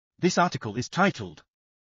This article is titled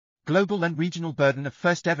Global and Regional Burden of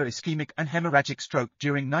First Ever Ischemic and Hemorrhagic Stroke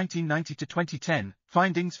During 1990 to 2010,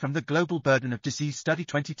 Findings from the Global Burden of Disease Study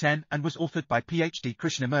 2010 and was authored by PhD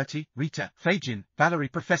Krishnamurthy, Rita, Fajin, Valerie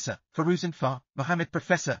Professor, Farouzan Far, Mohammed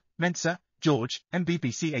Professor, Mensa, George,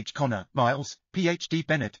 MBBCH Connor, Miles, PhD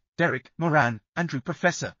Bennett, Derek, Moran, Andrew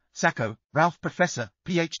Professor, Sacco, Ralph Professor,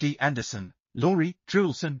 PhD Anderson, Laurie,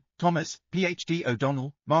 Truelson, Thomas, PhD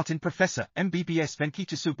O'Donnell, Martin Professor, MBBS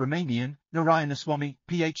Venkita Subramanian, Narayanaswamy,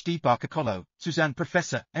 PhD Barkakolo, Suzanne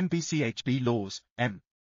Professor, MBCHB Laws, M.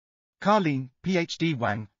 Carleen, PhD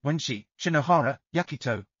Wang, Wenshi, Shinohara,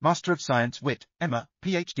 Yakito, Master of Science Wit, Emma,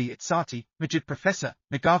 PhD Itsati, Majid Professor,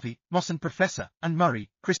 Nagavi, Mosson Professor, and Murray,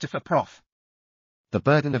 Christopher Prof. The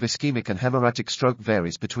burden of ischemic and hemorrhagic stroke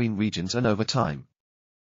varies between regions and over time.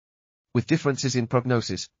 With differences in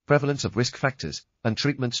prognosis, prevalence of risk factors, and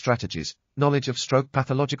treatment strategies, knowledge of stroke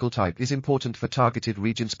pathological type is important for targeted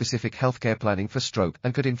region-specific healthcare planning for stroke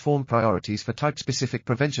and could inform priorities for type-specific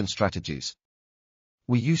prevention strategies.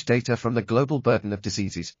 We use data from the Global Burden of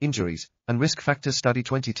Diseases, Injuries, and Risk Factors Study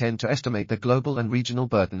 2010 to estimate the global and regional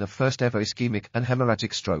burden of first-ever ischemic and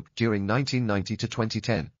hemorrhagic stroke during 1990 to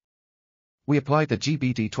 2010. We applied the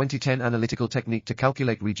GBD 2010 analytical technique to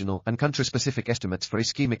calculate regional and country-specific estimates for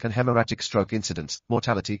ischemic and hemorrhagic stroke incidence,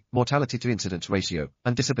 mortality, mortality-to-incidence ratio,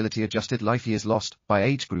 and disability-adjusted life years lost, by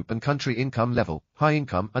age group and country income level, high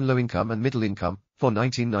income and low income and middle income, for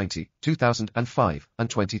 1990, 2005, and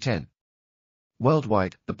 2010.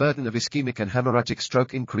 Worldwide, the burden of ischemic and hemorrhagic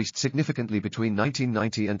stroke increased significantly between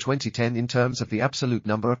 1990 and 2010 in terms of the absolute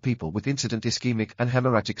number of people with incident ischemic and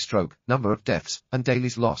hemorrhagic stroke, number of deaths, and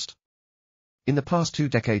dailies lost. In the past 2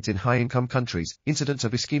 decades in high-income countries, incidence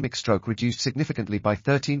of ischemic stroke reduced significantly by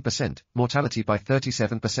 13%, mortality by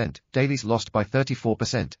 37%, dailies lost by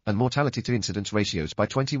 34%, and mortality-to-incidence ratios by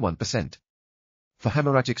 21%. For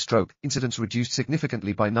hemorrhagic stroke, incidence reduced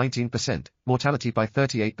significantly by 19%, mortality by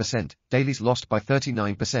 38%, dailies lost by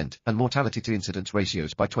 39%, and mortality-to-incidence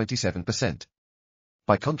ratios by 27%.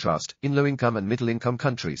 By contrast, in low-income and middle-income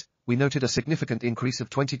countries, we noted a significant increase of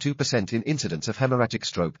 22% in incidence of hemorrhagic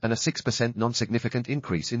stroke and a 6% non-significant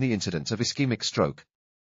increase in the incidence of ischemic stroke.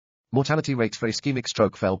 Mortality rates for ischemic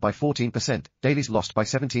stroke fell by 14%, dailies lost by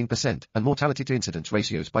 17%, and mortality-to-incidence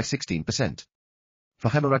ratios by 16%. For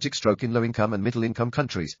hemorrhagic stroke in low-income and middle-income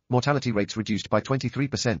countries, mortality rates reduced by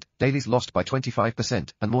 23%, dailies lost by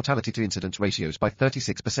 25%, and mortality-to-incidence ratios by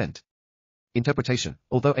 36%. Interpretation: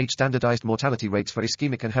 although age-standardized mortality rates for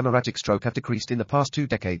ischemic and hemorrhagic stroke have decreased in the past 2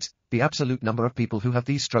 decades, the absolute number of people who have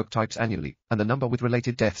these stroke types annually, and the number with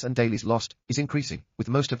related deaths and dailies lost, is increasing, with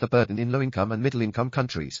most of the burden in low-income and middle-income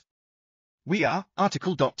countries. We are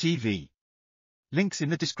article.tv. Links in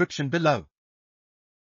the description below.